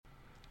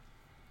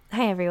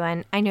Hi,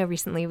 everyone. I know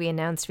recently we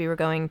announced we were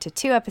going to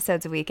 2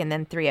 episodes a week and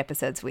then 3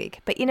 episodes a week.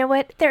 But you know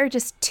what? There are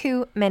just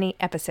too many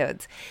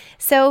episodes.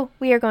 So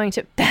we are going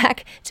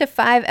back to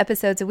 5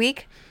 episodes a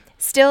week.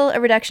 Still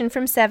a reduction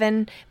from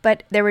 7,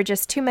 but there were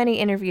just too many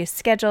interviews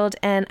scheduled,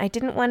 and I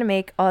didn't want to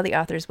make all the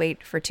authors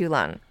wait for too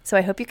long. So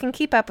I hope you can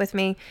keep up with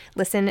me.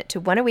 Listen to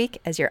 1 a week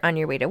as you're on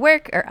your way to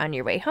work or on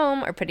your way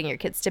home or putting your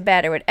kids to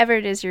bed or whatever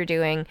it is you're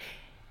doing.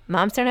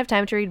 Moms Don't Have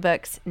Time to Read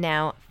Books,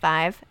 now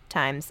 5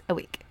 times a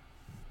week.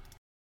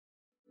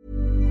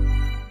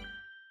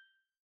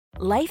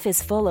 Life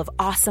is full of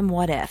awesome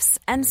what-ifs,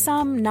 and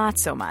some not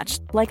so much,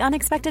 like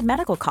unexpected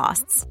medical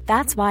costs.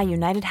 That's why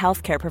United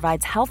Healthcare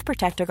provides Health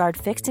Protector Guard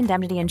fixed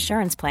indemnity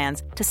insurance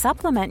plans to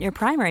supplement your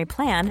primary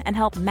plan and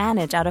help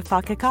manage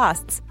out-of-pocket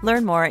costs.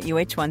 Learn more at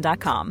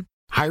uh1.com.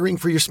 Hiring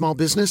for your small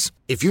business?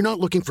 If you're not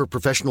looking for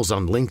professionals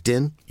on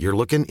LinkedIn, you're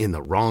looking in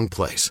the wrong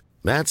place.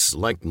 That's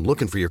like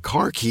looking for your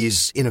car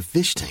keys in a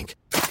fish tank.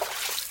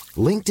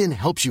 LinkedIn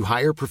helps you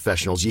hire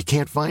professionals you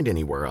can't find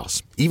anywhere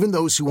else, even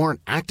those who aren't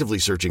actively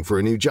searching for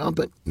a new job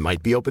but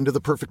might be open to the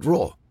perfect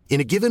role.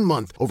 In a given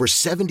month, over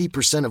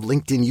 70% of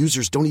LinkedIn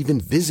users don't even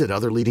visit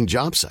other leading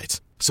job sites.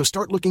 So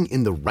start looking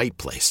in the right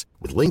place.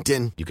 With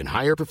LinkedIn, you can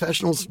hire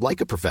professionals like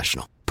a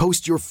professional.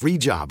 Post your free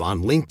job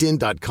on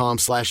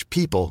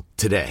linkedin.com/people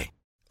today.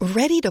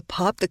 Ready to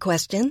pop the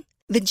question?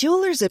 The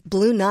jewelers at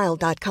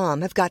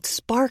BlueNile.com have got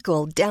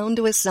sparkle down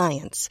to a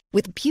science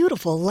with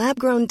beautiful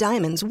lab-grown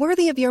diamonds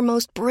worthy of your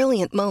most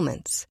brilliant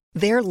moments.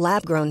 Their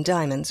lab-grown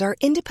diamonds are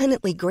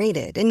independently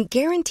graded and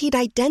guaranteed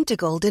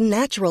identical to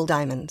natural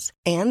diamonds,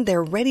 and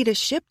they're ready to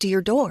ship to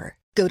your door.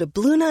 Go to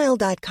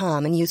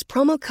BlueNile.com and use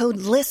promo code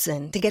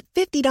LISTEN to get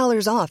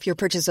 $50 off your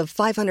purchase of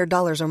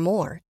 $500 or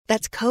more.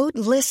 That's code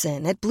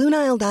LISTEN at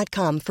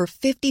BlueNile.com for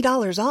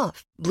 $50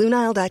 off.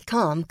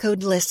 BlueNile.com,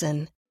 code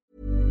LISTEN.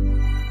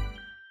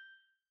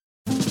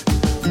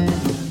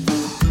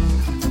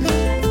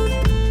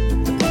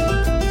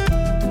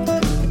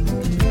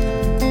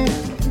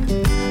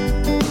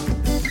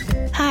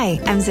 Hi,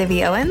 I'm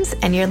Zibby Owens,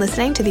 and you're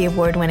listening to the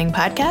award-winning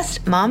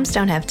podcast, Moms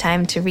Don't Have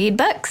Time to Read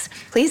Books.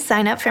 Please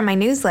sign up for my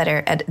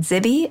newsletter at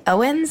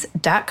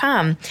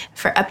zibbyowens.com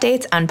for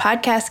updates on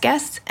podcast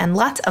guests and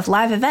lots of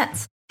live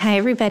events. Hi,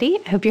 everybody.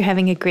 I hope you're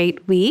having a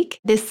great week.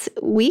 This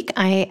week,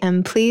 I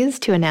am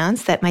pleased to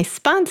announce that my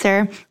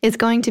sponsor is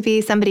going to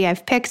be somebody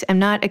I've picked. I'm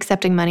not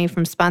accepting money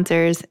from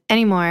sponsors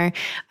anymore.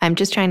 I'm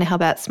just trying to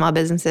help out small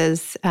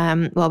businesses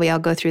while we all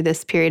go through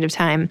this period of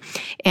time.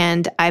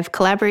 And I've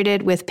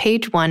collaborated with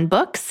Page One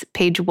Books,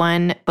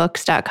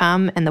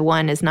 pageonebooks.com, and the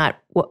one is not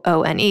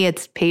O-N-E,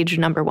 it's page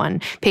number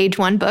 1,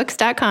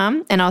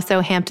 pageonebooks.com, and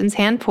also Hampton's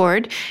Hand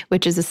Poured,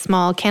 which is a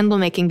small candle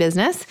making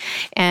business.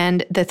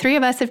 And the 3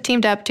 of us have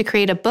teamed up to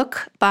create a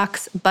book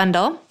box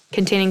bundle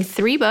containing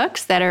 3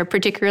 books that are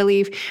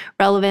particularly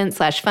relevant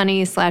 /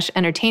 funny /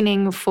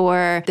 entertaining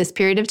for this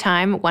period of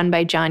time. One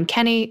by John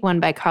Kenny, one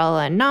by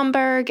Carla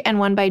Naumburg, and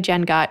one by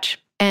Jen Gotch.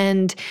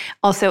 And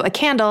also a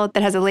candle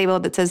that has a label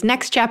that says,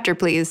 "Next chapter,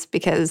 please,"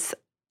 because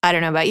I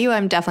don't know about you,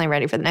 I'm definitely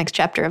ready for the next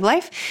chapter of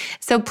life.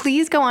 So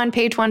please go on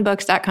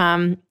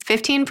pageonebooks.com.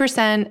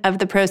 15% of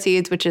the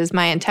proceeds, which is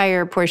my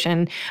entire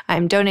portion,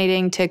 I'm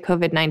donating to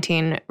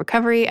COVID-19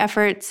 recovery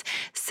efforts.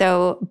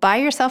 So buy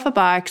yourself a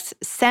box,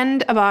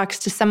 send a box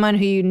to someone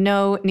who you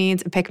know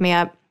needs a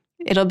pick-me-up.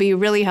 It'll be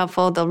really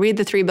helpful. They'll read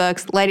the 3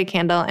 books, light a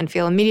candle, and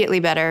feel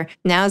immediately better.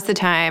 Now's the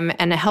time,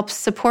 and it helps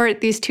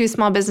support these 2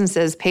 small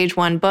businesses, Page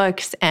One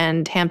Books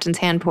and Hampton's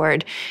Hand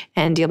Poured,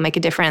 and you'll make a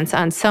difference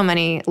on so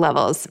many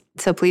levels.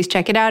 So please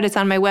check it out. It's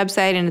on my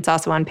website, and it's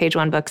also on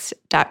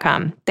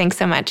pageonebooks.com. Thanks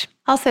so much.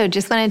 Also,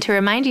 just wanted to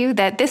remind you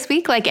that this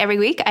week, like every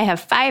week, I have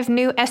 5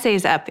 new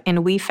essays up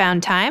in We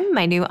Found Time,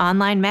 my new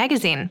online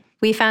magazine.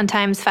 We Found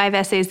Time's 5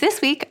 essays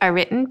this week are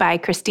written by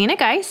Christina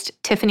Geist,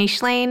 Tiffany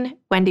Schlane,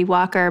 Wendy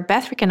Walker,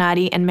 Beth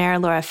Riccinati, and Mara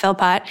Laura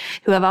Philpott,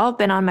 who have all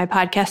been on my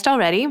podcast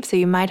already, so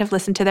you might have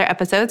listened to their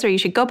episodes, or you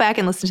should go back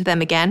and listen to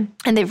them again.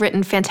 And they've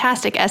written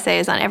fantastic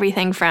essays on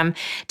everything from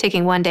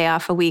taking 1 day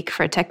off a week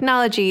for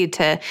technology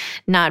to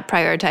not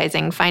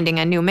prioritizing finding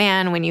a new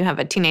man when you have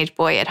a teenage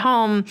boy at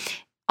home.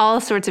 All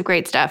sorts of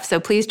great stuff.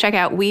 So please check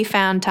out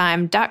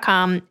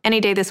wefoundtime.com any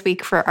day this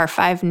week for our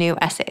 5 new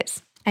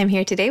essays. I'm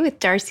here today with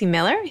Darcy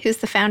Miller, who's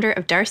the founder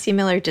of Darcy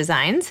Miller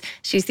Designs.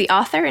 She's the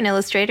author and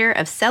illustrator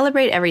of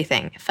Celebrate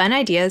Everything, Fun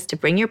Ideas to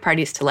Bring Your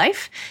Parties to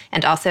Life,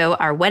 and also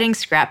our wedding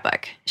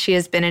scrapbook. She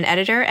has been an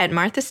editor at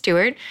Martha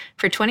Stewart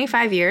for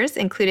 25 years,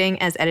 including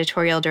as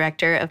editorial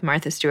director of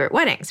Martha Stewart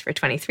Weddings for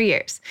 23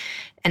 years.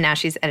 And now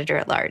she's editor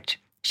at large.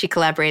 She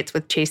collaborates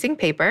with Chasing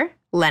Paper,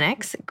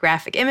 Lenox,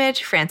 Graphic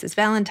Image, Francis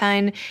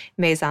Valentine,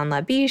 Maison La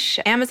Biche,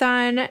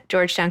 Amazon,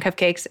 Georgetown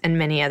Cupcakes, and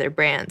many other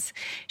brands.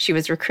 She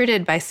was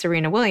recruited by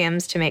Serena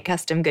Williams to make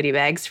custom goodie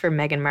bags for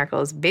Meghan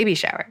Markle's baby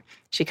shower.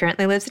 She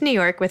currently lives in New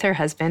York with her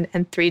husband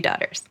and 3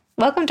 daughters.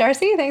 Welcome,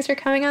 Darcy. Thanks for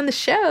coming on the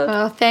show.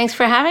 Well, thanks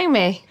for having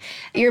me.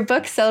 Your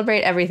book,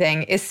 Celebrate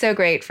Everything, is so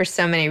great for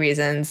so many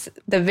reasons.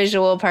 The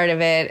visual part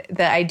of it,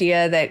 the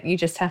idea that you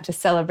just have to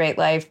celebrate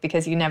life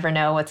because you never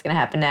know what's going to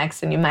happen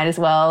next and you might as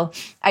well.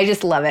 I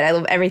just love it. I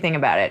love everything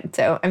about it.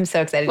 So I'm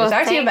so excited to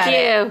talk to you about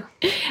it.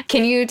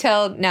 Can you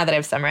tell, now that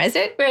I've summarized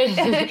it,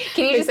 can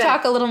you just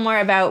talk a little more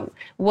about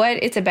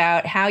what it's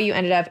about, how you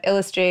ended up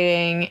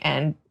illustrating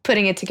and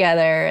putting it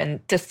together, and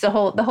just the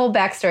whole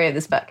backstory of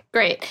this book?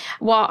 Great.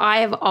 Well, I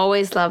have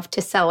always loved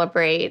to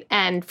celebrate.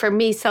 And for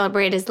me,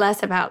 celebrate is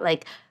less about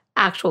like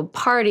actual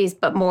parties,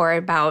 but more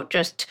about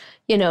just,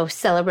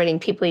 celebrating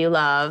people you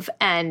love.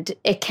 And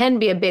it can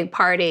be a big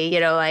party,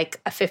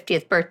 like a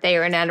 50th birthday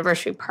or an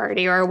anniversary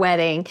party or a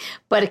wedding,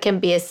 but it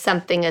can be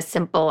something as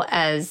simple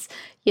as,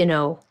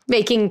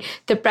 making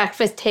the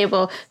breakfast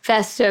table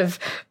festive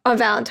on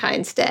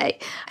Valentine's Day.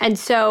 And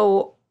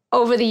so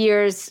over the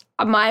years,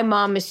 my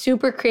mom is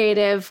super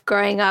creative.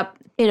 Growing up,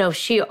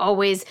 she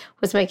always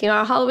was making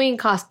our Halloween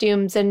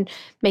costumes and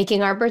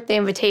making our birthday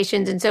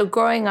invitations. And so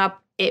growing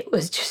up, it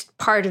was just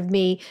part of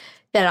me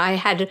that I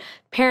had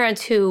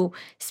parents who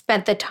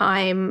spent the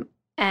time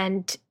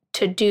and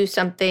to do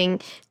something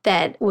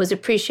that was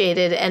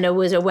appreciated, and it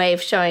was a way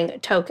of showing a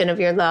token of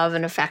your love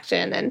and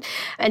affection.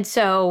 And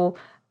so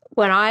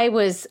when I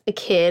was a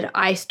kid,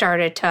 I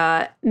started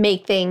to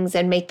make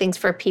things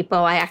for people.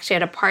 I actually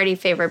had a party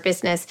favor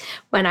business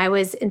when I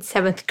was in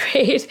 7th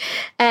grade.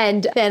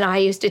 And then I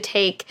used to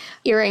take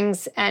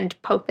earrings and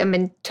poke them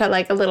into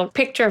like a little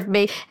picture of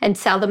me and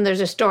sell them. There's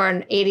a store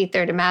on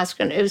 83rd and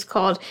Mascon. It was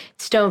called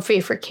Stone Free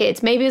for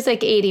Kids. Maybe it was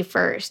like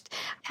 81st.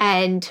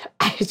 And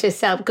I used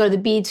to go to the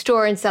bead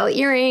store and sell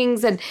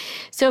earrings. And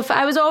so if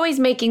I was always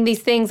making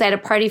these things. I had a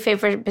party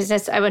favor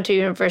business. I went to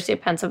University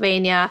of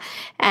Pennsylvania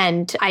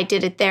and I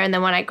did it there. And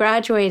then when I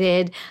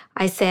graduated,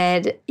 I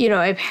said,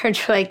 my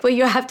parents were like, well,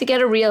 you have to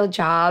get a real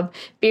job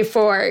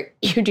before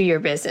you do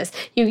your business.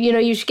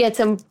 You should get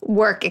some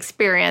work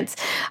experience.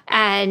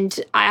 And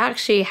I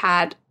actually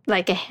had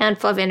like a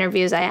handful of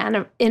interviews.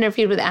 I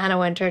interviewed with Anna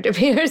Wintour to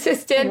be her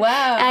assistant.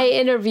 Wow. I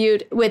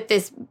interviewed with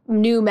this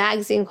new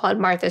magazine called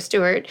Martha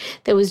Stewart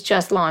that was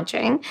just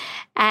launching.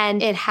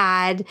 And it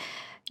had,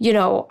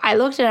 I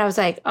looked at it, I was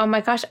like, oh my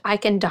gosh, I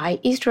can dye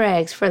Easter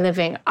eggs for a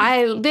living.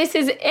 This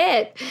is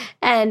it.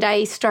 And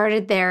I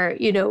started there,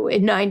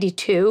 in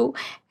 92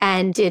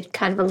 and did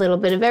kind of a little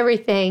bit of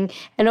everything.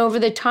 And over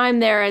the time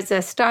there as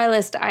a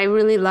stylist, I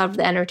really loved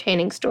the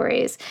entertaining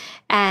stories.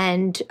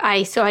 And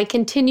so I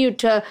continued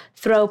to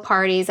throw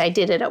parties. I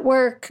did it at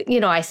work.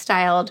 I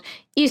styled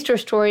Easter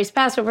stories,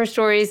 Passover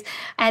stories,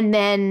 and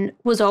then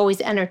was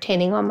always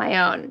entertaining on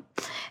my own.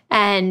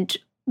 And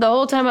the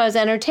whole time I was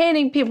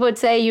entertaining, people would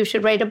say, you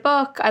should write a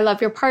book. I love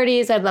your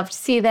parties. I'd love to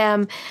see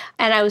them.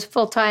 And I was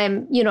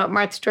full-time, at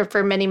Martha Stewart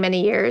for many,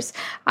 many years.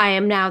 I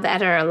am now the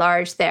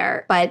editor-at-large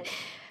there. But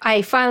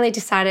I finally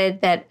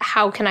decided that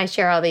how can I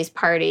share all these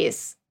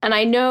parties? And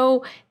I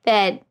know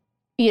that,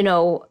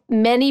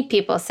 many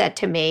people said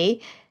to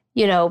me,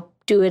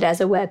 do it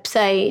as a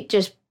website,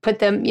 just put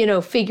them,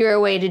 figure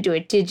a way to do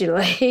it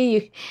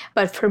digitally.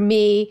 But for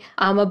me,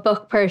 I'm a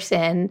book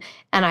person,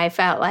 and I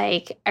felt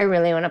like I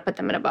really want to put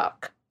them in a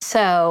book.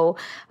 So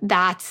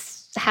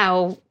that's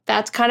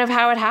kind of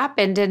how it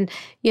happened. And,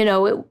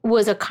 it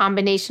was a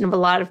combination of a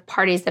lot of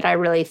parties that I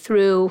really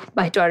threw.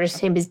 My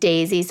daughter's name is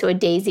Daisy, so a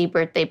Daisy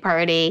birthday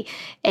party.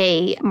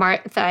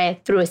 Martha, I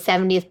threw a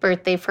 70th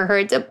birthday for her.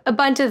 It's a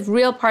bunch of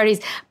real parties,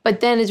 but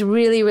then it's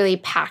really, really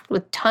packed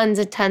with tons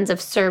and tons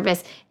of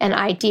service and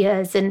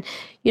ideas. And,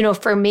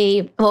 for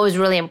me, what was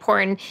really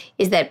important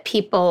is that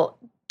people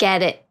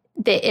get it.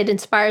 It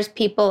inspires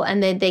people,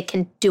 and then they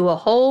can do a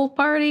whole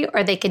party,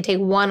 or they can take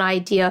one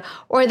idea,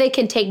 or they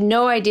can take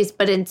no ideas,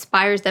 but it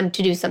inspires them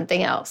to do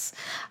something else.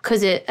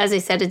 Because as I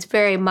said, it's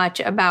very much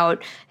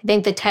about, I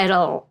think the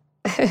title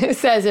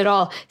says it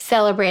all,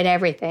 celebrate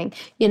everything,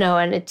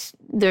 and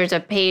there's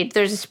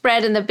a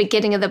spread in the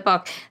beginning of the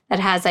book that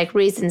has like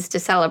reasons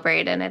to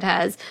celebrate. And it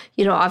has,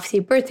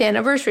 obviously birthday,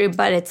 anniversary,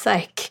 but it's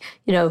like,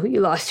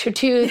 you lost your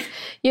tooth,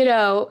 you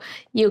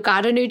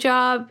got a new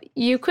job,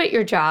 you quit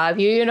your job,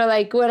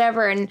 like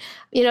whatever. And,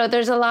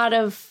 there's a lot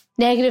of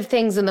negative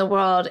things in the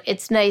world.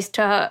 It's nice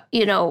to,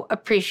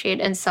 appreciate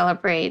and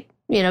celebrate,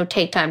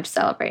 take time to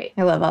celebrate.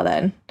 I love all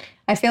that.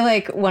 I feel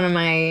like one of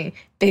my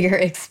bigger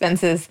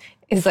expenses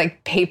is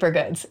like paper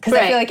goods. Because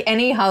I feel like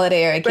any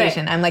holiday or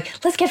occasion, I'm like,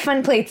 let's get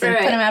fun plates and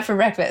put them out for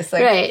breakfast.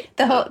 Like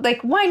the whole,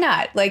 like, why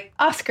not? Like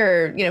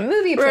Oscar,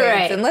 movie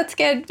plates, and let's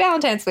get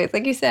Valentine's plates,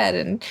 like you said.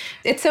 And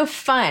it's so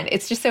fun.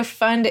 It's just so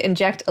fun to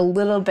inject a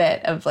little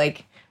bit of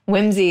like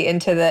whimsy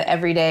into the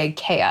everyday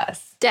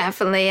chaos.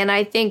 Definitely. And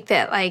I think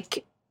that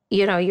like,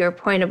 your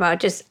point about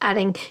just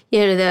adding,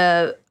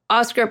 the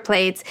Oscar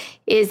plates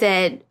is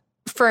that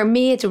for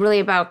me, it's really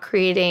about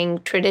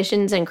creating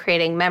traditions and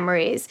creating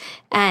memories.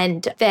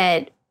 And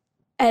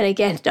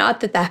again, not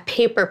that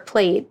paper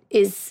plate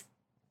is,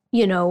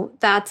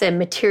 that's a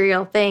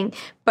material thing.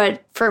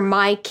 But for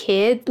my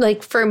kid,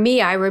 like for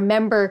me, I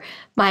remember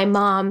my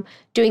mom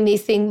doing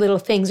these little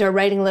things, or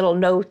writing little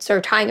notes,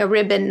 or tying a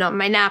ribbon on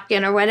my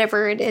napkin, or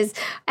whatever it is.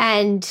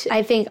 And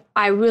I think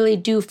I really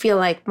do feel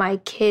like my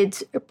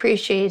kids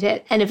appreciate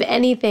it. And if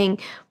anything,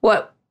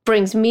 what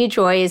brings me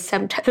joy is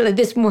sometimes, like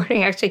this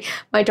morning, actually,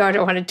 my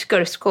daughter wanted to go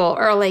to school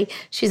early.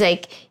 She's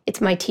like, it's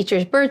my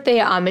teacher's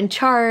birthday. I'm in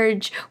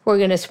charge. We're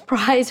going to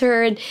surprise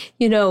her. And,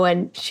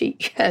 and she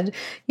had,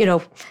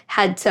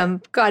 had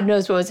some, God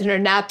knows what was in her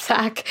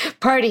knapsack,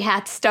 party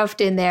hat stuffed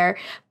in there.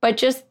 But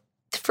just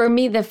for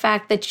me, the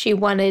fact that she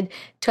wanted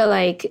to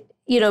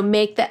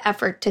make the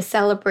effort to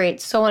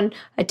celebrate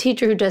a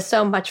teacher who does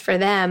so much for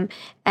them.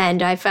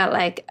 And I felt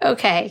like,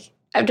 okay,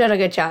 I've done a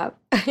good job.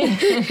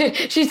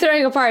 She's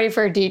throwing a party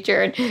for a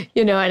teacher. And,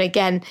 and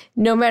again,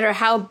 no matter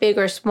how big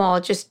or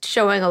small, just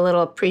showing a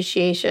little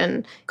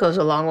appreciation goes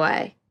a long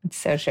way. It's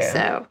so true.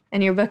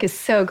 And your book is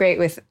so great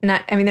with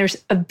there's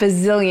a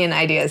bazillion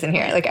ideas in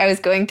here. Like I was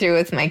going through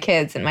with my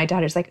kids and my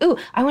daughter's like, ooh,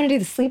 I want to do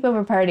the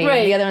sleepover party. Right.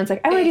 And the other one's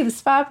like, I want to do the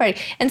spa party.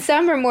 And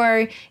some are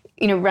more,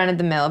 run of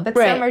the mill, but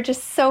some are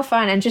just so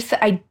fun and just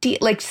the idea,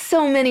 like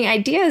so many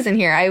ideas in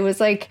here. I was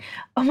like,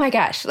 oh my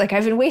gosh, like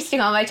I've been wasting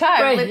all my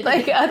time with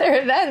like other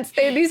events.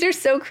 These are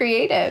so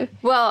creative.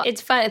 Well,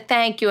 it's fun.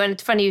 Thank you. And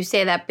it's funny you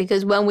say that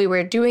because when we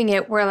were doing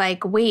it, we're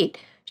like, wait,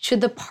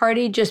 should the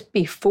party just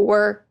be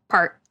 4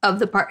 part of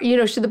the part?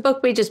 Should the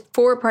book be just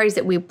 4 parties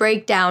that we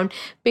break down?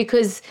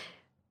 Because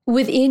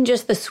within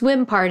just the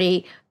swim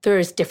party,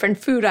 there's different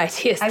food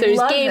ideas. There's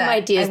game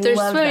ideas. There's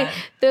swimming.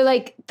 They're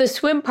like, the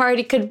swim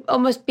party could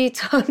almost be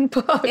its own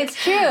book. It's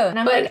true. And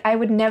I'm like, I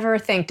would never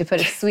think to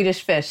put a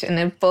Swedish fish in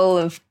a bowl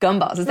of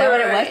gumballs. Is that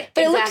what it was?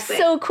 But it looks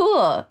so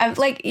cool. I'm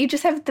like, you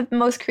just have the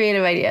most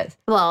creative ideas.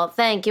 Well,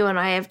 thank you. And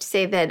I have to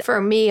say that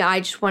for me, I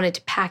just wanted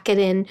to pack it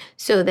in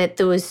so that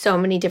there was so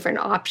many different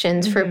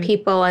options for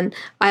people. And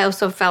I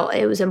also felt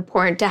it was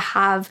important to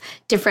have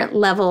different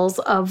levels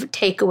of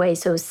takeaway.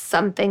 So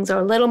some things are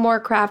a little more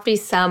crafty.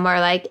 Some are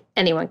like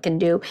anyone can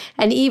do.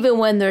 And even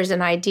when there's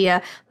an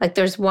idea, like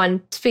there's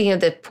one, speaking of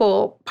the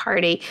pool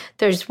party,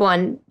 there's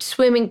one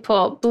swimming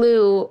pool,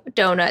 blue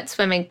donut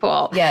swimming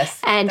pool. Yes,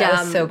 and that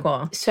was so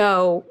cool.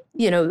 So,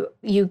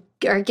 you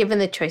are given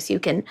the choice. You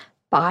can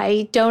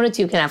buy donuts.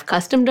 You can have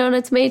custom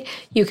donuts made.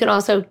 You can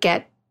also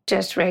get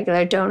just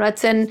regular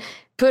donuts and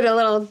put a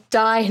little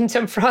dye and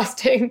some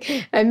frosting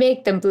and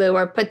make them blue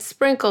or put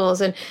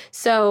sprinkles. And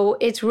so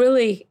it's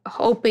really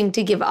hoping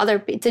to give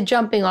it's a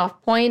jumping off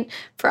point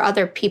for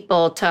other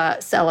people to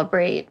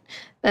celebrate.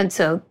 And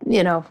so,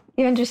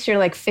 even just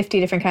your 50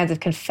 different kinds of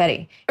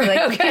confetti. You're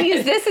like, you can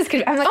use this as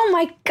confetti. I'm like, oh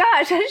my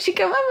gosh, how did she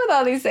come up with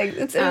all these things?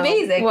 It's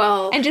amazing.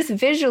 And just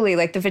visually,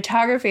 like the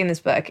photography in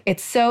this book,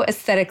 it's so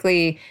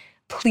aesthetically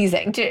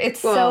pleasing. It's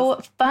so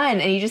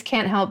fun, and you just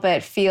can't help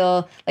but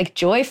feel like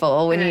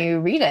joyful when you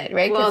read it,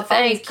 right? Well,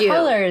 thank you.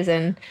 Colors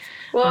and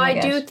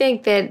I do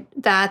think that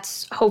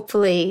that's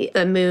hopefully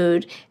the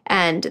mood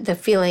and the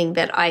feeling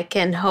that I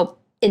can hope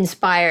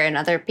inspire in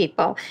other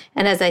people.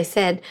 And as I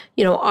said,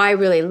 I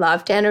really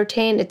love to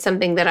entertain. It's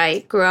something that I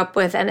grew up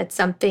with, and it's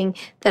something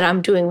that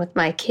I'm doing with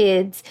my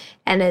kids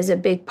and is a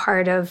big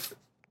part of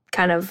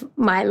kind of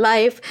my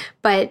life.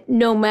 But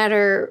no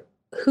matter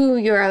who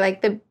you are,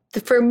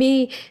 for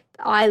me,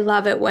 I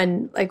love it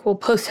when we'll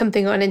post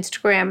something on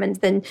Instagram and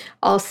then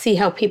I'll see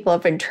how people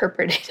have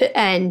interpreted it.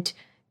 And,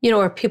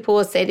 or people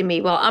will say to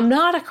me, well, I'm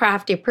not a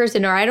crafty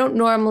person, or I don't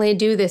normally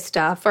do this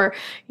stuff, or,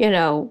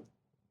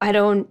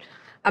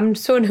 I'm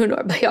someone who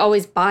normally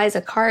always buys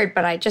a card,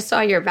 but I just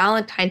saw your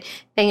Valentine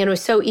thing and it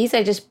was so easy.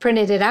 I just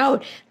printed it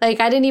out. I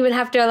didn't even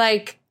have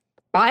to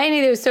buy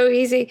anything. It was so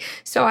easy.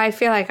 So I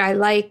feel like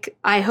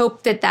I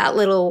hope that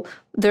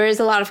there is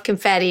a lot of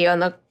confetti on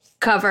the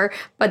cover,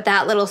 but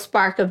that little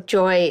spark of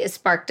joy is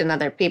sparked in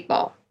other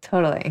people.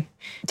 Totally.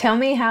 Tell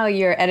me how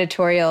your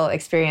editorial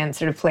experience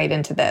sort of played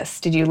into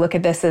this. Did you look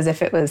at this as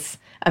if it was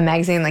a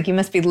magazine? You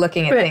must be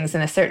looking at things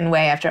in a certain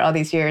way after all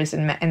these years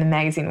in the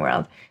magazine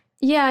world.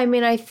 Yeah,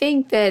 I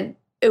think that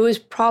it was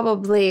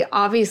probably,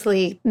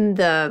 obviously,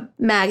 the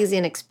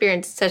magazine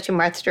experience, especially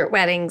Martha Stewart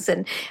Weddings,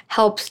 and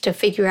helps to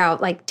figure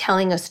out,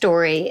 telling a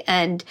story,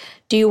 and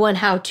do you want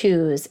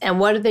how-tos, and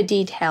what are the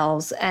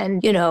details,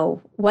 and,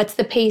 what's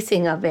the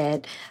pacing of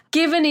it.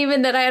 Given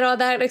even that I had all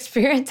that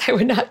experience, I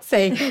would not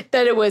say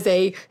that it was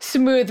a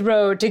smooth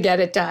road to get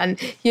it done.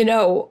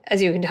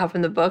 As you can tell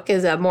from the book,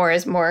 is a more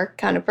is more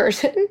kind of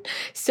person.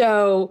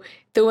 So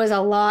there was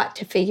a lot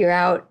to figure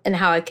out and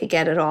how I could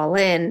get it all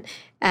in.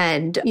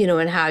 And,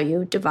 and how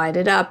you divide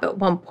it up. At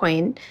one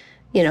point,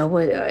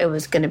 it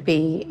was going to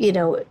be,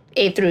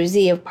 A through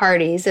Z of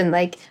parties, and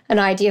an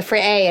idea for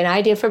A, an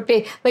idea for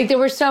B. There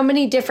were so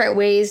many different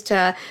ways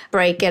to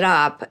break it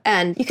up.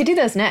 And you could do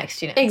those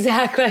next,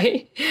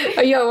 Exactly.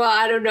 Well,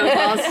 I don't know.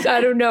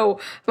 I don't know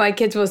if my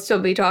kids will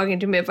still be talking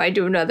to me if I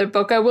do another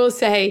book. I will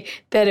say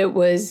that it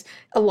was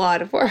a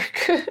lot of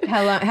work.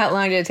 How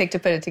long did it take to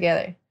put it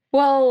together?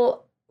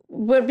 Well,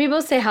 when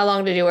people say how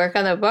long did you work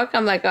on the book,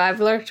 I'm like, I've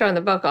worked on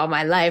the book all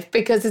my life,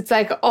 because it's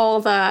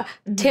all the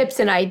tips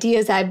and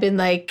ideas I've been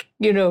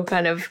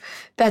kind of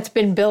that's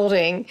been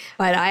building.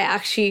 But I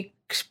actually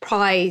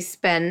probably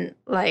spent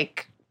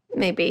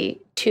maybe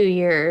 2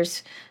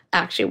 years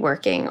actually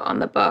working on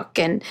the book.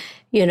 And,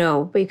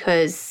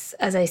 because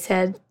as I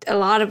said, a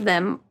lot of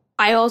them,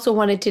 I also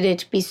wanted it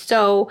to be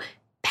so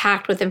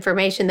packed with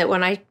information that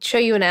when I show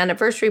you an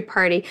anniversary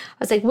party, I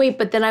was like, wait,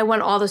 but then I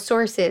want all the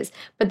sources,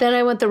 but then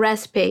I want the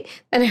recipe.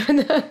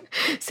 And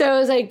so I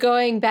was like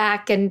going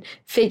back and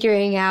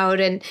figuring out.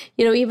 And,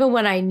 even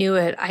when I knew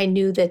it, I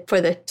knew that for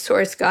the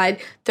source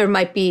guide, there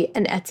might be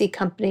an Etsy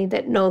company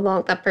that no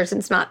longer, that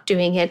person's not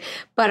doing it.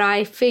 But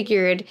I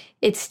figured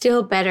it's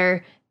still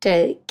better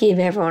to give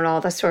everyone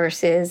all the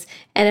sources.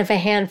 And if a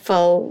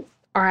handful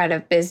are out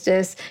of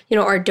business,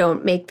 or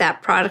don't make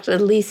that product, at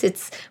least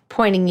it's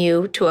pointing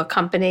you to a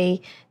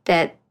company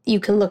that you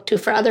can look to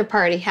for other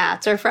party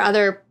hats or for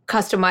other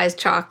customized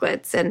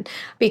chocolates. And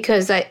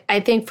because I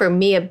think for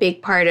me, a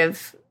big part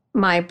of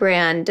my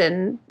brand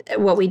and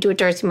what we do at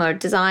Darcy Miller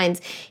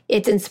Designs,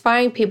 it's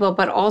inspiring people,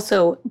 but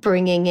also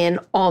bringing in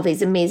all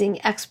these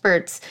amazing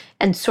experts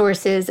and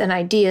sources and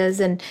ideas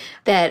and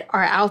that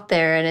are out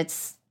there. And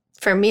it's,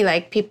 for me,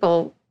 like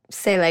people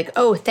say like,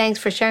 oh, thanks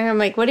for sharing. I'm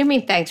like, what do you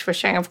mean thanks for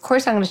sharing? Of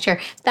course I'm going to share.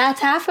 That's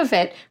half of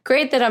it.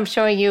 Great that I'm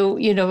showing you,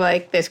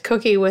 like this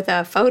cookie with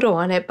a photo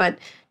on it, but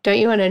don't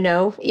you want to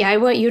know? Yeah, I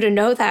want you to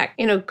know that,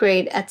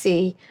 great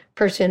Etsy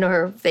person,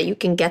 or that you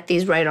can get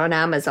these right on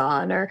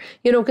Amazon, or,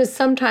 because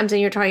sometimes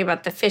when you're talking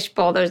about the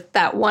fishbowl, there's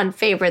that one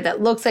favorite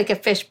that looks like a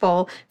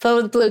fishbowl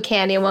filled with blue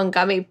candy and one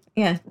gummy,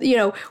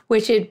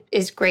 which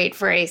is great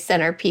for a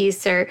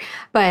centerpiece,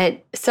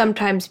 but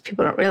sometimes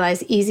people don't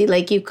realize easy,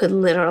 like you could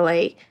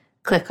literally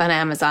click on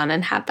Amazon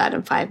and have that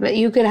in 5 minutes.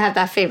 You could have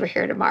that favorite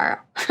here tomorrow,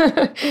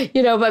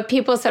 but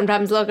people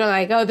sometimes look and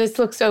like, oh, this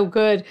looks so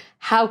good.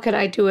 How could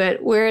I do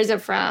it? Where is it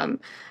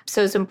from?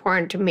 So it's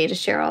important to me to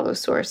share all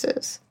those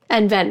sources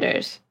and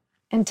vendors.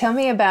 And tell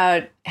me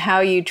about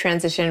how you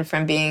transition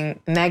from being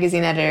a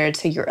magazine editor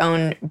to your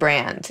own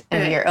brand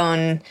and your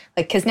own,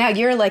 like, because now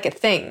you're like a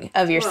thing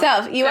of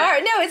yourself. You are.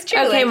 No, it's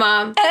true. Okay,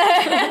 Mom.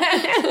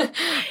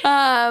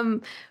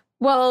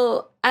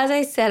 Well, as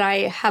I said,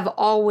 I have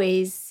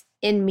always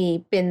in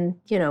me been,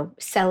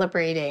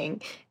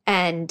 celebrating.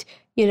 And,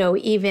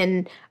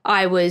 even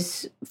I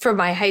was, for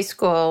my high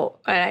school,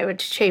 I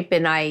went to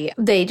Chapin,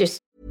 they just.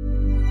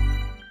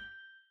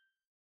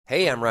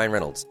 Hey, I'm Ryan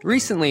Reynolds.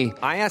 Recently,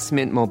 I asked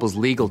Mint Mobile's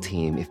legal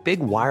team if big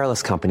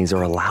wireless companies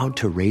are allowed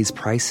to raise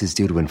prices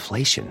due to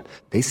inflation.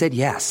 They said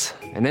yes.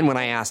 And then when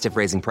I asked if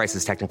raising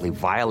prices technically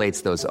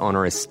violates those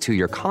onerous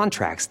 2-year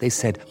contracts, they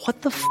said,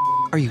 what the f***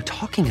 are you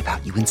talking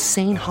about, you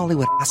insane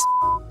Hollywood ass f-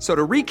 So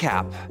to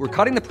recap, we're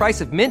cutting the price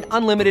of Mint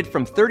Unlimited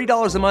from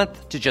 $30 a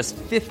month to just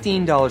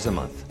 $15 a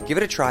month. Give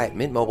it a try at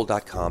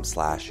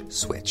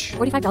mintmobile.com/switch.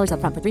 $45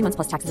 up front for 3 months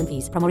plus taxes and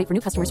fees. Promo rate for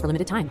new customers for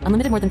limited time.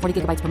 Unlimited more than 40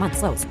 gigabytes per month.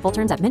 Slows full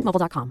terms at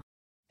mintmobile.com.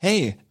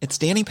 Hey, it's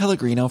Danny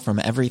Pellegrino from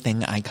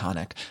Everything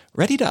Iconic.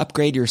 Ready to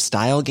upgrade your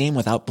style game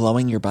without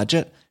blowing your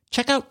budget?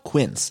 Check out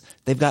Quince.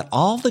 They've got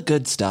all the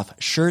good stuff,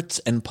 shirts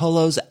and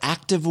polos,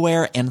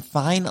 activewear, and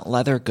fine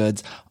leather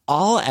goods,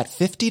 all at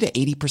 50 to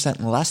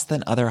 80% less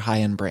than other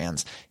high-end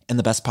brands. And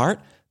the best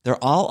part?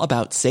 They're all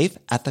about safe,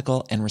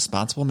 ethical, and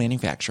responsible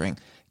manufacturing.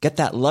 Get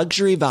that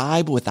luxury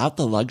vibe without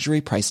the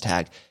luxury price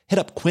tag. Hit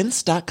up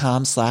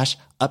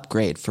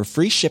quince.com/upgrade for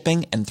free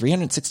shipping and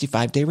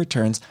 365-day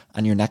returns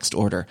on your next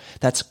order.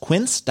 That's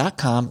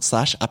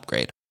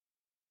quince.com/upgrade.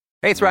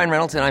 Hey, it's Ryan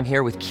Reynolds, and I'm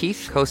here with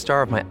Keith,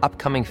 co-star of my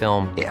upcoming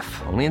film,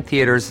 If, only in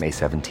theaters May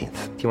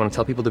 17th. Do you want to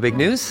tell people the big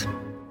news?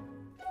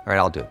 All right,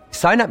 I'll do it.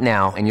 Sign up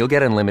now and you'll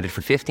get unlimited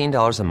for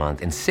 $15 a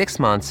month and 6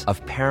 months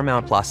of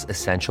Paramount Plus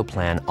Essential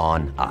Plan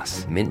on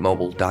us.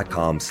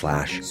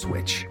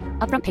 mintmobile.com/switch.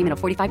 Upfront payment of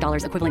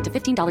 $45 equivalent to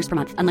 $15 per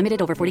month.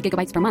 Unlimited over 40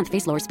 gigabytes per month.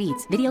 Face lower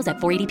speeds. Videos at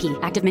 480p.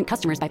 Active Mint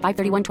customers by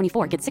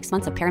 531.24 get 6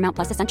 months of Paramount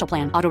Plus Essential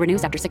Plan. Auto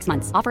renews after 6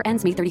 months. Offer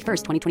ends May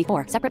 31st,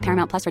 2024. Separate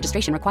Paramount Plus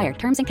registration required.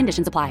 Terms and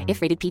conditions apply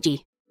if rated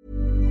PG.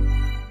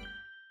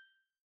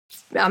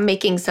 I'm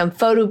making some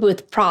photo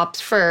booth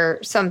props for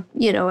some,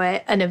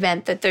 an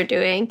event that they're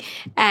doing.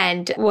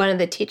 And one of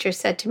the teachers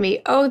said to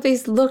me, oh,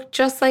 these look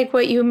just like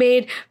what you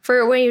made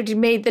for when you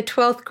made the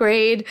 12th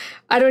grade.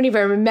 I don't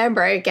even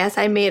remember. I guess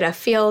I made a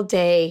field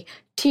day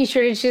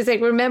t-shirt. And she's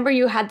like, remember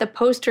you had the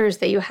posters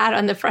that you had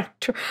on the front.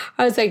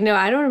 I was like, no,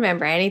 I don't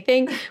remember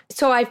anything.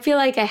 So I feel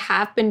like I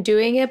have been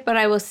doing it. But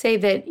I will say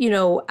that,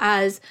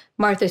 as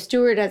Martha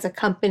Stewart as a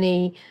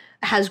company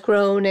has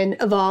grown and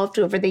evolved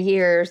over the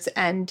years.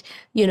 And,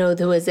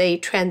 there was a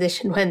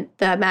transition when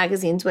the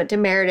magazines went to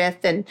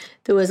Meredith, and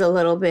there was a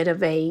little bit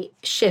of a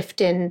shift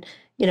in,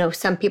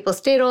 some people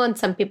stayed on,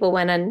 some people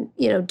went and,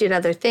 did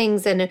other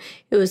things. And it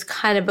was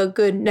kind of a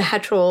good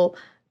natural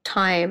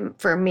time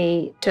for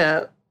me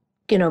to,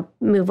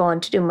 move on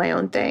to do my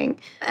own thing.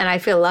 And I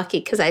feel lucky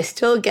because I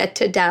still get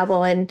to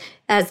dabble in,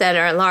 as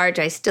editor-at-large,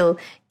 I still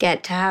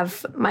get to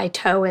have my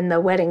toe in the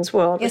weddings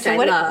world, which I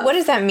love. What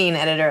does that mean,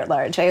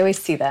 editor-at-large? I always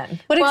see that.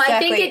 I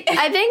think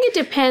it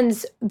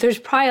depends. There's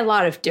probably a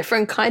lot of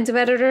different kinds of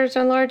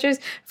editors-at-larges.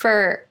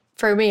 For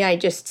me, I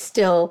just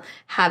still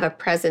have a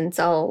presence.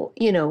 I'll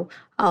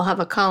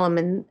have a column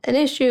in an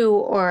issue,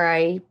 or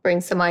I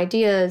bring some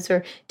ideas,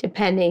 or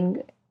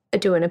depending,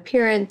 do an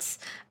appearance.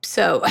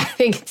 So I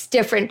think it's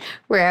different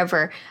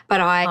wherever. But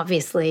I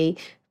obviously,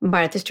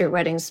 Martha Stewart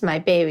Weddings is my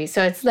baby.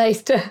 So it's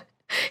nice to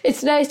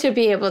it's nice to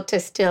be able to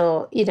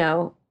still,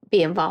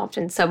 be involved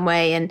in some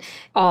way. And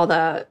all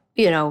the,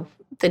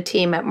 the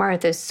team at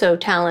Martha is so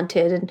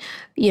talented. And,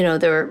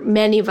 there were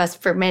many of us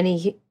for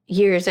many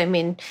years. I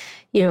mean,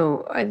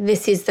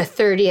 this is the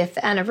 30th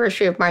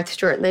anniversary of Martha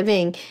Stewart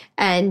Living.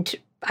 And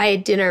I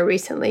had dinner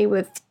recently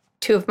with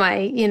two of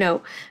my,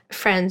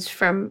 friends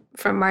from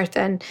Martha.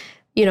 And,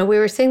 we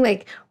were saying,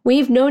 like,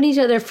 we've known each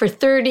other for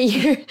 30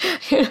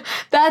 years.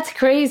 That's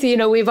crazy.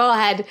 We've all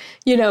had,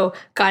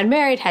 gotten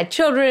married, had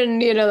children,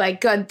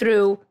 gone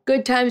through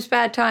good times,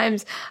 bad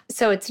times.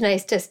 So it's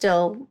nice to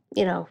still,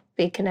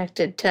 be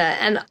connected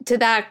to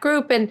that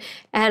group and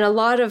a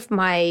lot of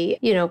my,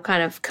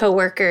 kind of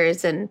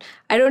coworkers. And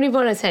I don't even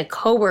want to say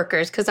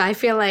coworkers because I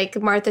feel like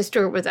Martha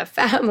Stewart was a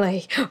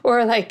family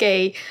or like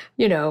it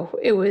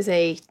was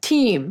a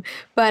team.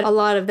 But a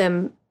lot of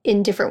them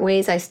in different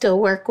ways I still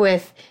work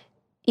with,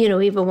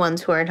 even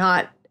ones who are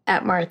not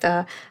at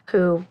Martha,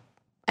 who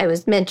I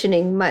was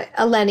mentioning,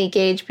 Eleni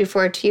Gage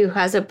before to you,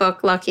 has a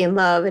book, Lucky in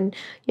Love, and,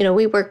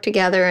 we work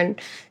together. And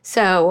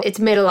so it's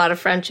made a lot of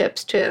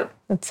friendships too.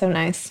 That's so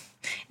nice.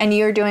 And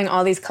you're doing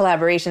all these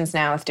collaborations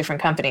now with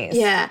different companies.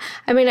 Yeah.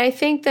 I mean, I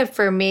think that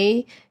for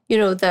me,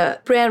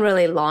 the brand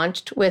really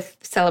launched with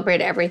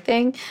Celebrate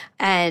Everything.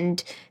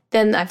 And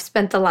then I've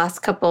spent the last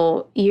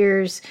couple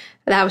years,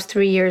 that was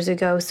 3 years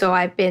ago. So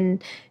I've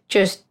been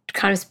just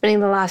kind of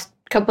spending the last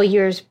couple of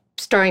years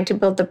starting to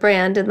build the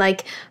brand and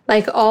like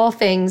all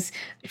things,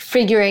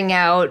 figuring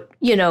out,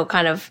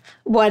 kind of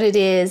what it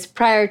is,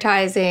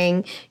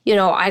 prioritizing.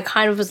 I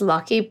kind of was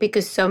lucky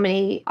because so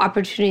many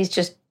opportunities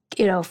just,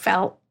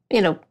 felt,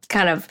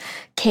 kind of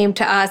came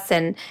to us,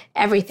 and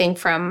everything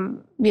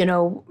from,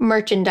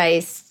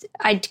 merchandise.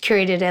 I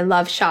curated a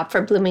love shop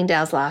for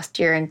Bloomingdale's last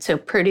year. And so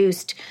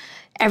produced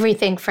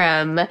everything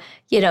from,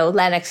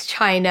 Lenox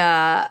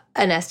China,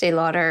 an Estee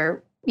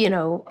Lauder,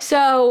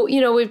 So,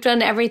 we've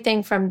done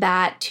everything from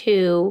that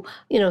to,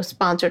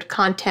 sponsored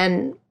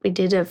content. We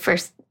did a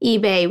first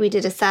eBay, we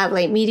did a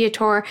satellite media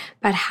tour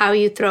about how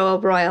you throw a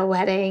royal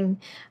wedding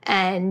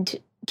and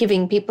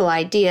giving people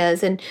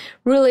ideas. And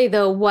really,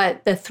 though,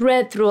 what the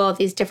thread through all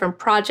these different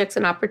projects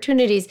and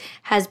opportunities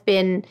has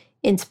been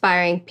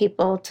inspiring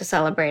people to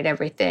celebrate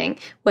everything,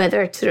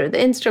 whether it's through the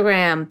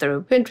Instagram,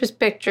 through Pinterest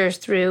pictures,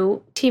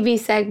 through TV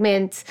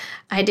segments.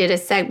 I did a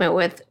segment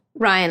with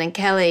Ryan and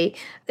Kelly.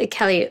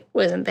 Kelly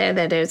wasn't there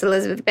that day, it was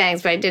Elizabeth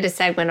Banks, but I did a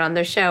segment on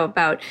their show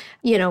about,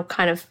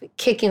 kind of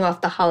kicking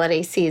off the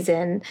holiday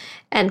season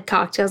and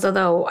cocktails.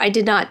 Although I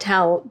did not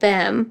tell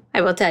them,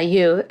 I will tell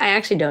you, I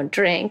actually don't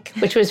drink,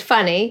 which was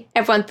funny.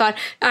 Everyone thought,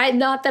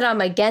 not that I'm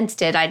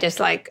against it. I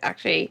just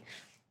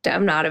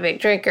I'm not a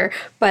big drinker,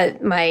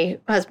 but my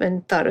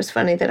husband thought it was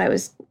funny that I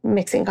was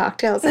mixing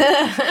cocktails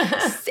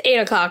at 8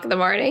 o'clock in the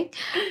morning.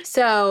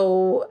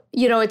 So,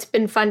 it's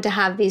been fun to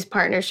have these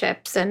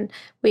partnerships, and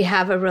we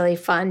have a really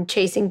fun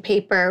Chasing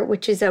Paper,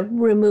 which is a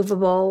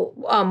removable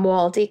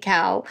wall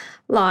decal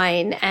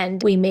line.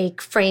 And we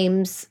make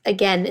frames,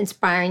 again,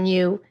 inspiring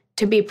you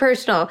to be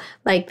personal,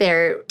 like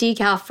they're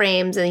decal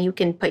frames, and you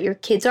can put your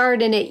kids'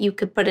 art in it. You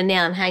could put a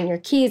nail and hang your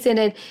keys in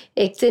it.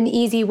 It's an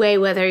easy way,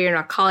 whether you're in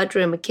a college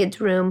room, a kid's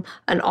room,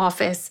 an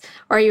office,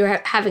 or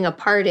you're having a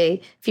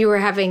party. If you were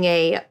having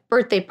a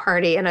birthday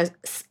party in a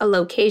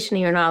location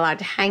and you're not allowed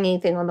to hang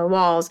anything on the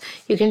walls,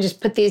 you can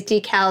just put these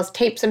decals,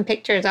 tape some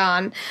pictures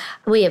on.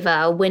 We have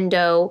a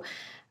window,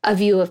 a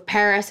view of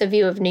Paris, a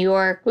view of New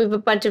York. We have a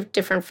bunch of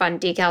different fun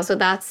decals. So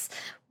that's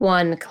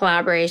one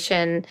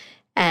collaboration.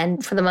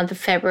 And for the month of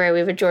February, we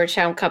have a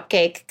Georgetown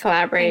cupcake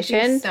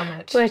collaboration. Thank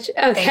you so much.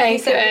 Okay,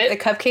 good. The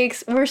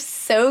cupcakes were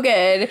so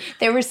good.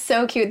 They were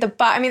so cute.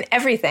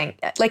 Everything.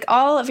 Like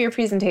all of your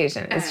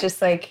presentation is just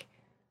amazing.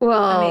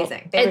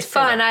 It's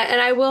fun.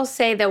 I will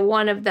say that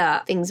one of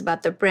the things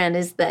about the brand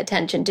is the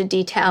attention to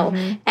detail.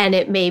 Mm-hmm. And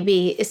it may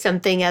be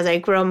something as I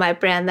grow my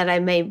brand that I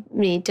may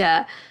need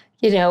to,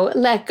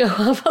 let go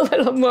of a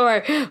little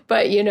more.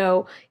 But,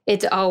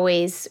 it's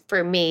always,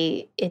 for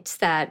me, it's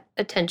that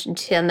attention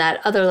to and that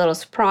other little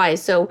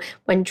surprise. So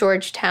when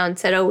Georgetown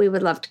said, we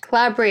would love to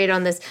collaborate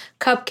on this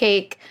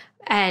cupcake,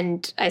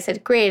 and I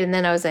said, great. And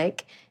then I was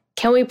like,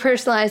 can we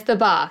personalize the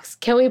box?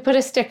 Can we put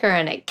a sticker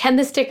in it? Can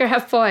the sticker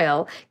have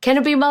foil? Can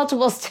it be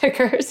multiple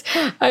stickers?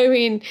 I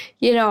mean,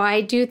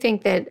 I do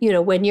think that,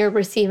 when you're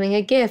receiving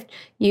a gift,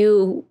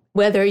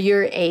 whether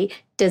you're a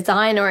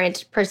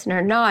design-oriented person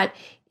or not,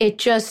 it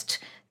just,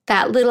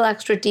 that little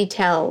extra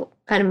detail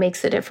kind of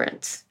makes the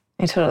difference.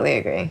 I totally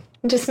agree.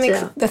 It just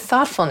makes the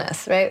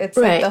thoughtfulness, right? It's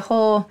like the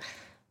whole,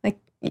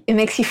 it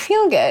makes you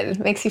feel good. It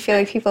makes you feel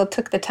like people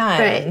took the time.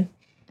 Right.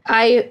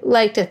 I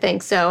like to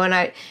think so.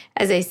 And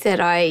as I said,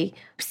 I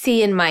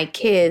see in my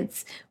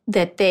kids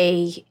that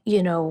they,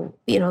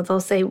 they'll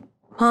say,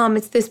 Mom,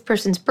 it's this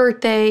person's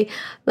birthday.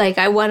 Like,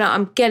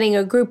 I'm getting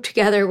a group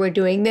together. We're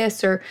doing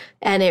this.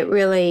 And it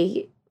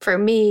really, for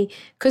me,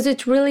 because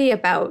it's really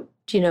about,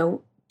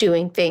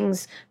 doing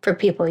things for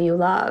people you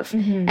love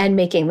mm-hmm. and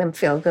making them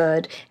feel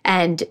good.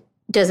 And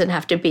doesn't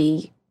have to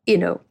be,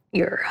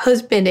 your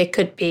husband. It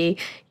could be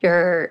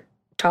your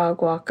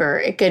dog walker.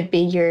 It could be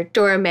your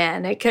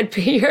doorman. It could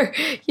be your,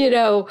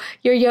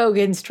 your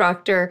yoga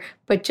instructor.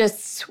 But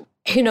just,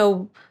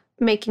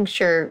 making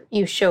sure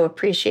you show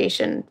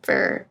appreciation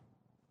for,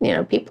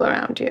 people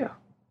around you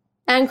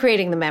and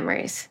creating the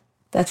memories.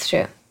 That's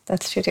true.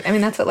 That's true too. I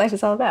mean, that's what life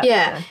is all about.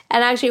 Yeah. So.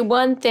 And actually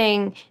one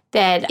thing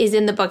that is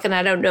in the book, and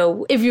I don't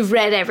know if you've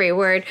read every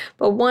word,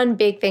 but one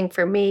big thing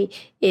for me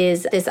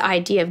is this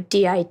idea of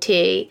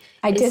DIT.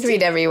 I did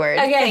read every word.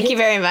 Okay. Thank you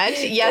very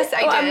much. Yes,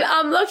 I did.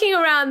 I'm looking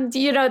around,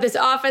 this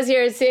office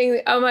here and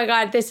seeing, oh my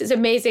God, this is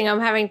amazing. I'm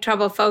having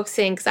trouble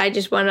focusing because I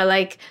just want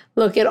to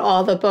look at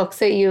all the books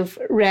that you've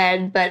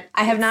read. But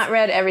I have not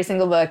read every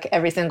single book,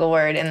 every single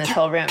word in this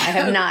whole room. I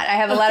have not. I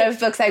have a lot of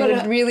books I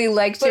would really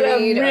like to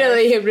read. I'm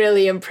really,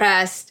 really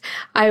impressed.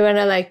 I want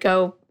to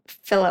go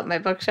fill up my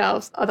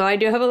bookshelves, although I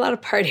do have a lot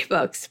of party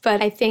books.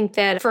 But I think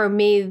that for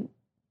me,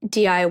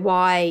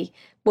 DIY,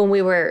 when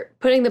we were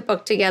putting the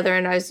book together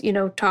and I was,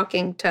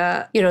 talking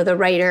to, the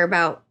writer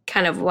about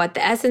kind of what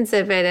the essence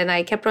of it, and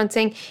I kept on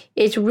saying,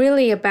 it's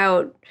really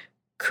about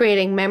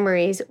creating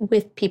memories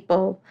with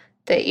people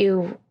that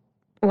you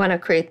want to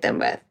create them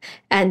with.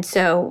 And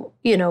so,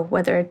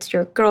 whether it's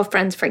your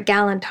girlfriends for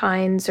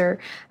Galentine's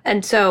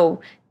and so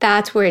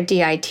that's where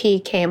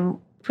DIT came,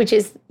 which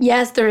is,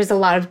 yes, there is a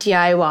lot of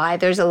DIY.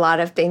 There's a lot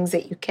of things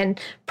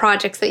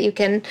projects that you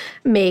can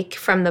make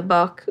from the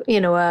book.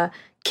 A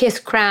kiss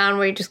crown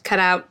where you just cut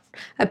out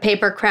a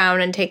paper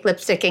crown and take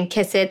lipstick and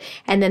kiss it.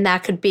 And then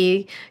that could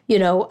be,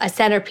 a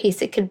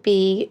centerpiece. It could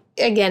be,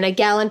 again, a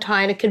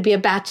galentine. It could be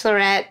a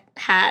bachelorette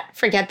hat,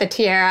 forget the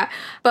tiara.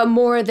 But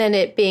more than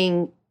it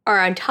being, or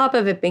on top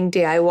of it being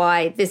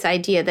DIY, this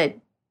idea that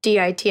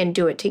DIT and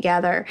do it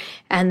together,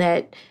 and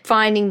that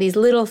finding these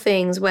little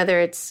things,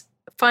 whether it's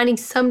finding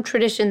some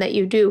tradition that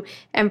you do,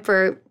 and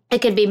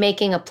it could be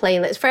making a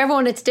playlist. For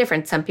everyone, it's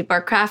different. Some people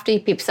are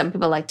crafty. Some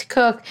people like to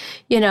cook.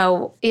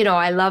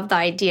 I love the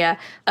idea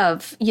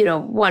of,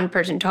 one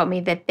person told me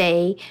that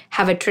they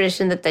have a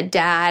tradition that the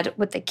dad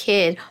with the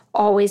kid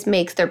always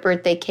makes their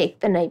birthday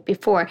cake the night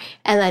before.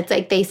 And that's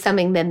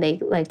then they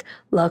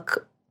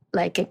look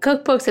in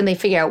cookbooks and they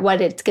figure out what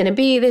it's going to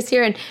be this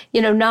year. And,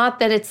 not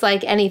that it's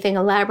anything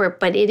elaborate,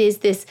 but it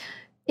is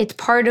it's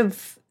part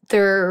of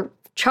their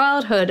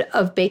childhood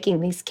of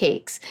baking these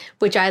cakes,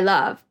 which I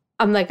love.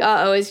 I'm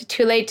is it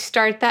too late to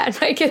start that?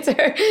 My kids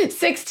are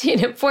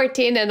 16 and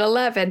 14 and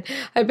 11.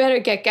 I better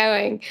get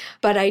going.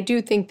 But I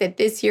do think that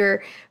this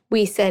year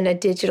we sent a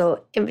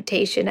digital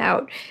invitation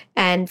out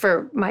and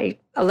for my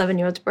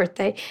 11-year-old's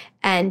birthday.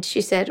 And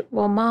she said,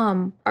 well,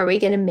 Mom, are we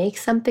going to make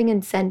something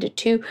and send it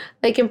to?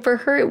 And for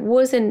her, it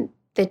wasn't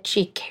that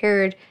she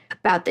cared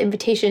about the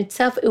invitation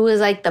itself. It was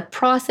the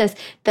process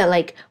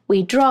that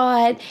we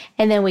draw it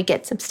and then we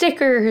get some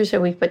stickers or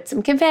we put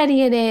some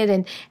confetti in it.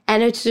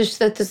 And it's just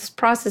that this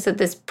process of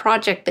this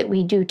project that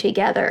we do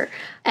together.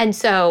 And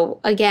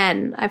so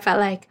again, I felt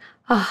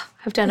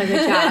I've done a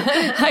good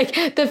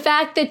job. The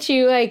fact that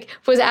you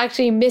was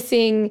actually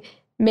missing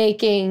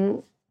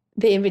making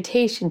the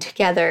invitation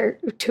together,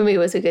 to me,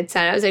 was a good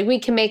sign. I was we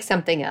can make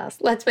something else.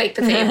 Let's make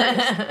the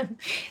favors.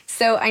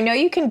 So I know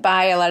you can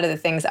buy a lot of the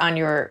things on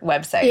your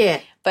website.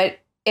 Yeah. But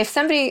if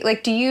somebody,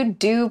 do you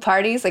do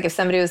parties? If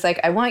somebody was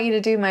I want you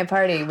to do my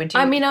party, would you?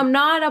 I mean, I'm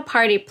not a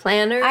party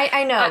planner.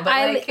 I know, but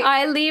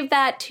I leave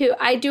that to,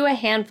 I do a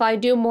handful. I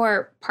do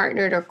more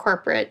partnered or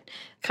corporate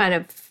kind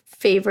of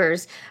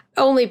favors,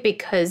 only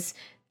because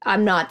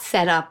I'm not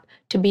set up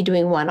to be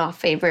doing one-off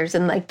favors.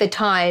 And the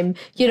time,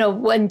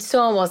 when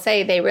someone will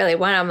say they really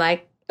want, I'm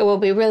it will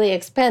be really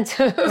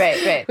expensive.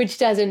 Right. Which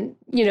doesn't,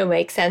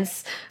 make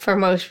sense for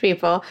most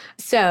people.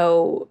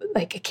 So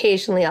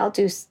occasionally I'll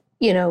do,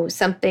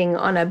 something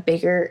on a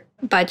bigger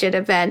budget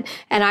event.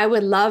 And I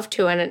would love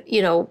to, and,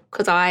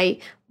 because I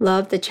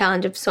love the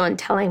challenge of someone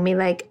telling me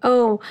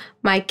oh,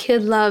 my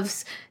kid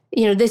loves,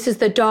 this is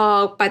the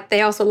dog, but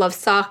they also love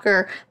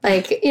soccer.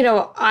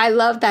 I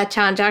love that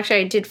challenge.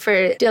 Actually, I did for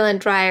Dylan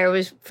Dreyer,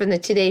 was from the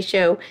Today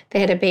Show. They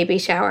had a baby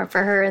shower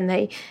for her and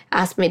they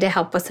asked me to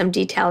help with some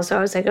details. So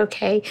I was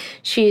okay,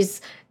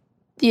 she's,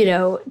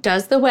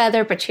 does the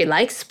weather, but she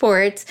likes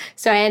sports.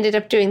 So I ended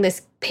up doing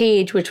this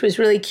page, which was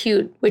really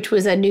cute, which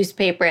was a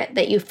newspaper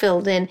that you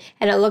filled in,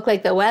 and it looked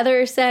like the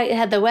weather it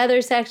had the weather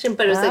section,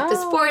 but it was the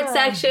sports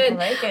section.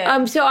 I like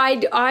it. So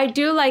I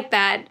do like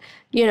that,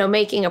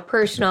 making a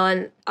personal,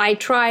 and I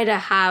try to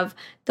have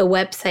the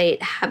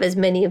website have as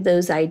many of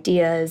those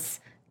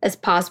ideas as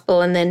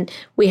possible. And then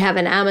we have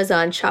an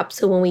Amazon shop.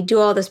 So when we do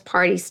all this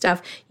party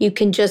stuff, you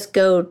can just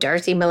go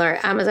Darcy Miller,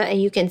 Amazon,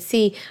 and you can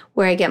see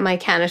where I get my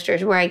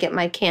canisters, where I get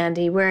my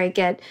candy, where I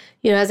get,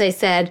 as I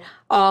said,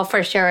 all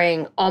for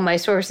sharing all my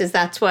sources.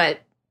 That's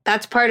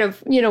part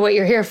of, what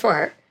you're here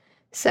for.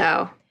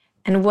 So.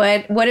 And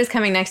what is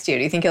coming next year?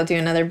 Do you think you'll do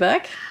another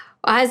book?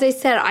 As I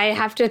said, I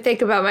have to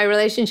think about my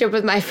relationship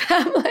with my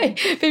family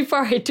before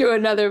I do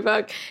another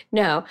book.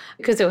 No,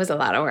 because it was a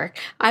lot of work.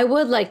 I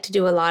would like to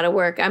do a lot of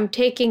work. I'm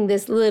taking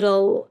this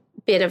little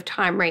bit of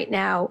time right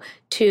now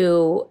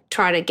to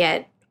try to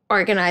get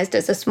organized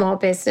as a small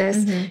business.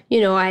 Mm-hmm.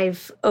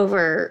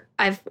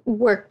 I've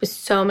worked with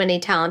so many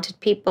talented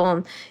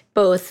people,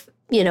 both,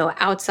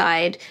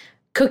 outside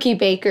cookie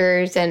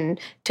bakers and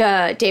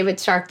to David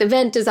Stark, the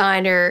event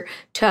designer,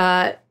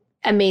 to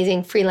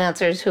amazing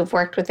freelancers who've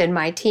worked within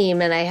my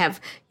team. And I have,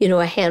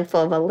 a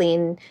handful of a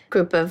lean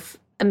group of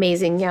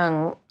amazing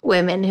young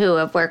women who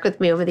have worked with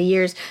me over the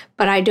years,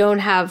 but I don't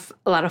have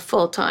a lot of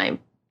full-time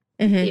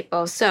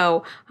people.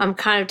 So I'm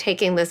kind of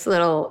taking this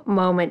little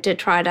moment to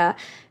try to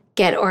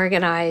get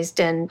organized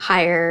and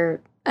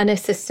hire an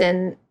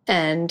assistant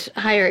and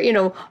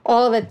hire,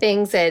 all the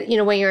things that,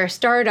 when you're a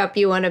startup,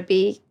 you want to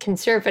be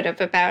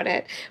conservative about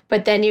it.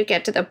 But then you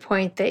get to the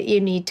point that you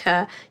need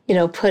to,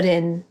 put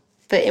in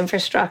the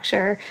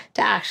infrastructure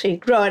to actually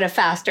grow at a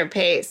faster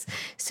pace.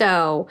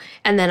 So,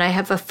 and then I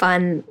have a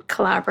fun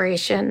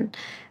collaboration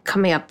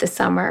coming up this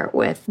summer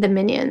with the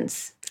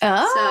Minions.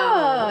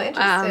 Oh, so,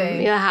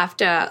 interesting. You'll have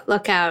to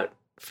look out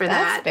for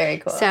that. That's very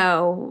cool.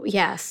 So,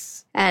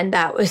 yes. And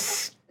that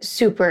was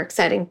super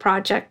exciting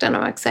project, and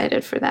I'm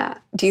excited for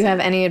that. Do you have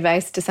any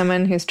advice to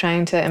someone who's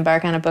trying to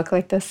embark on a book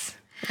like this,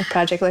 a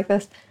project like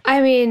this?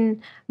 I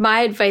mean,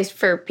 my advice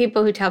for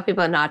people who tell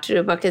people not to do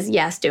a book is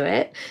yes, do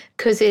it,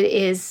 because it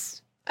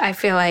is, I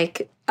feel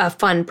like, a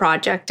fun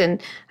project.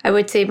 And I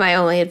would say my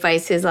only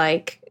advice is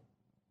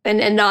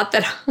and not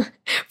that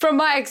from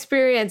my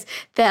experience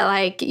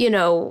that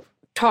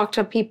talk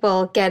to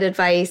people, get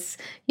advice,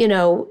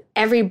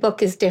 every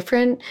book is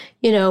different,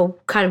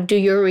 kind of do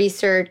your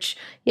research.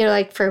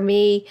 For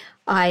me,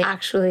 I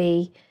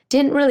actually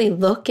didn't really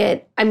look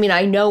at, I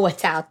know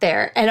what's out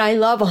there and I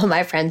love all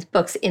my friends'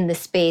 books in the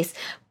space,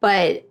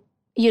 but,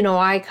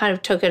 I kind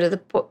of took it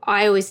to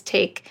I always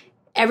take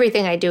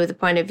everything I do with the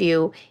point of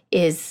view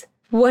is,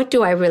 what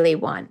do I really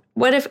want?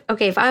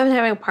 If I'm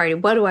having a party,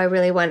 what do I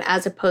really want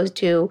as opposed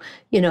to,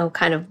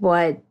 kind of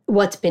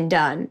what's been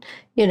done,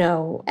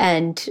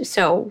 And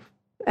so,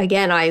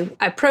 again, I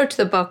approach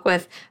the book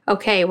with,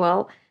 okay,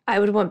 well, I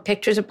would want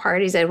pictures of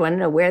parties. I'd want to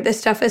know where this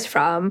stuff is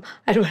from.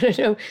 I'd want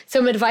to know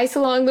some advice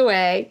along the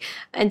way.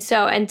 And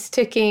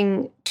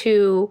sticking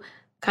to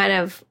kind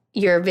of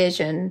your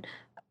vision,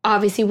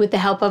 obviously with the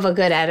help of a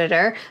good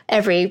editor.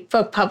 Every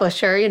book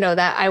publisher,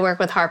 that I work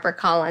with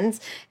HarperCollins,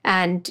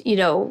 and,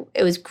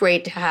 it was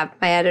great to have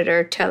my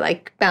editor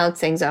to bounce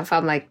things off.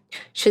 I'm like,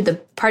 should the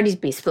parties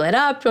be split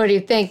up? What do you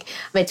think?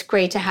 It's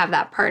great to have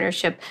that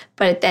partnership.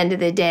 But at the end of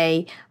the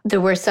day, there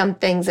were some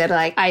things that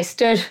I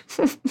stood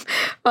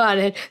on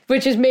it,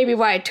 which is maybe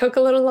why it took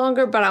a little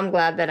longer, but I'm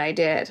glad that I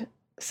did.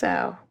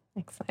 So.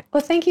 Excellent.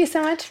 Well, thank you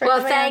so much for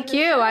coming. Well, thank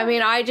you.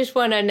 I just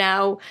want to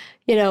now,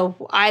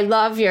 I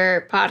love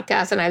your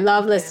podcast and I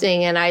love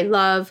listening and I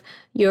love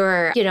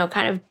your,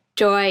 kind of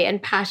joy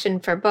and passion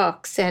for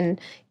books.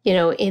 And,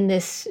 in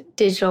this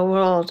digital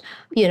world,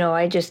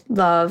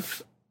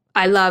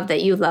 I love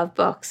that you love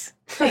books.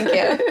 Thank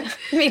you.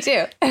 Me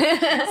too.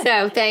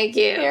 So thank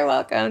you. You're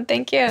welcome.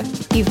 Thank you.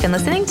 You've been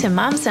listening to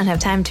Moms Don't Have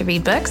Time to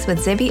Read Books with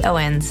Zibby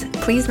Owens.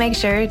 Please make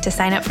sure to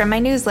sign up for my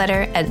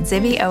newsletter at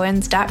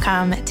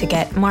zibbyowens.com to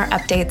get more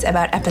updates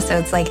about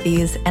episodes like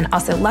these and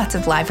also lots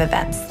of live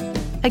events.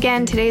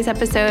 Again, today's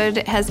episode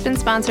has been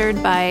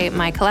sponsored by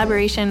my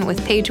collaboration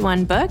with Page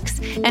One Books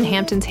and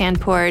Hamptons Hand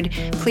Poured.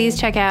 Please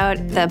check out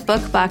the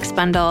Book Box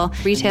Bundle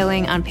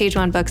retailing on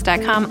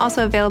pageonebooks.com,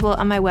 also available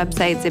on my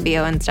website,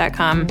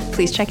 zibbyowens.com.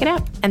 Please check it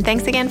out. And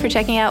thanks again for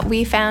checking out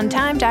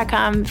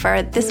wefoundtime.com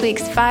for this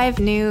week's 5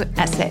 new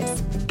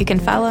essays. You can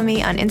follow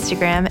me on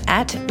Instagram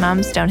at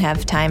Moms Don't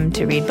Have Time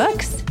to Read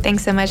Books.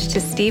 Thanks so much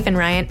to Steve and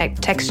Ryan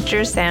at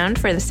Texture Sound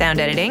for the sound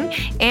editing.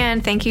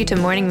 And thank you to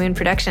Morning Moon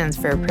Productions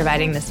for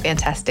providing this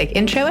fantastic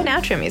intro and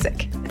outro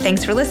music.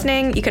 Thanks for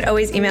listening. You could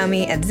always email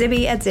me at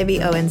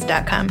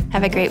zibby@zibbyowens.com.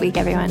 Have a great week,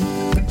 everyone.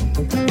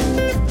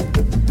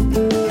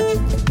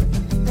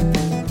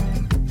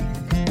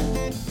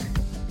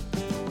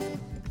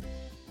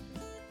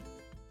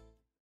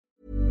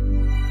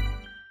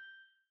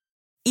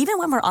 Even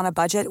when we're on a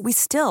budget, we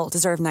still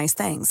deserve nice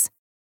things.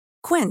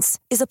 Quince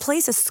is a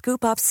place to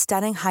scoop up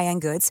stunning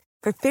high-end goods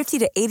for 50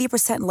 to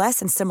 80% less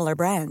than similar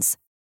brands.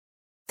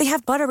 They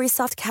have buttery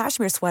soft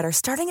cashmere sweaters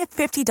starting at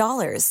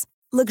 $50,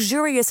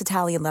 luxurious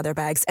Italian leather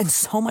bags, and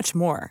so much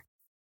more.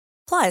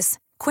 Plus,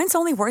 Quince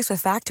only works with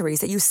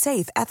factories that use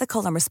safe,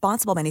 ethical, and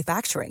responsible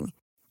manufacturing.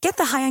 Get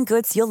the high-end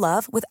goods you'll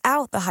love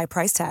without the high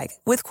price tag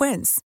with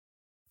Quince.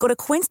 Go to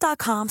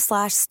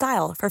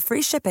quince.com/style for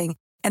free shipping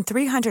and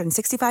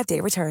 365-day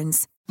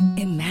returns.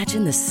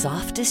 Imagine the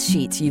softest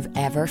sheets you've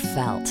ever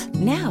felt.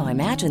 Now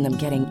imagine them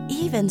getting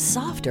even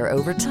softer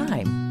over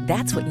time.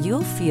 That's what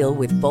you'll feel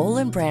with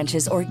Boll &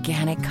 Branch's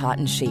organic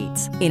cotton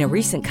sheets. In a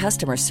recent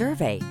customer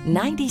survey,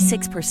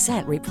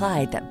 96%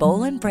 replied that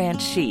Boll &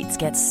 Branch sheets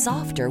get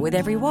softer with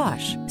every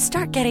wash.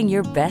 Start getting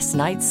your best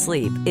night's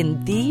sleep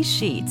in these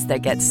sheets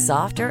that get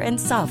softer and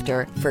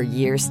softer for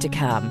years to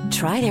come.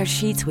 Try their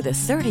sheets with a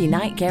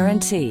 30-night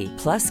guarantee.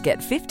 Plus, get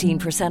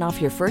 15%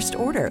 off your first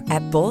order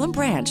at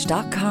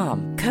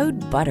bollandbranch.com. Code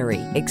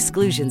BUTTERY.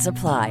 Exclusions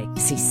apply.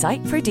 See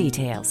site for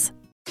details.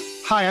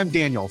 Hi, I'm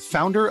Daniel,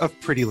 founder of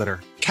Pretty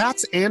Litter.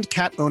 Cats and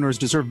cat owners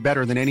deserve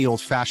better than any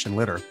old-fashioned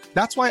litter.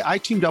 That's why I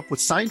teamed up with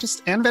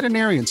scientists and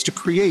veterinarians to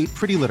create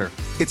Pretty Litter.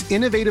 Its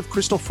innovative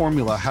crystal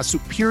formula has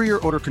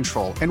superior odor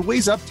control and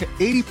weighs up to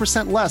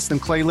 80% less than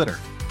clay litter.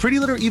 Pretty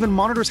Litter even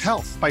monitors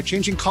health by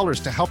changing colors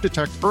to help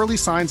detect early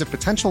signs of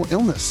potential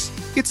illness.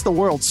 It's the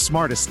world's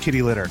smartest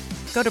kitty litter.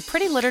 Go to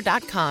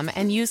prettylitter.com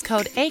and use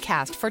code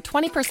ACAST for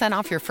 20%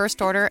 off your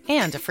first order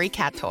and a free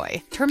cat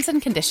toy. Terms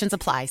and conditions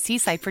apply. See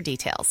site for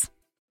details.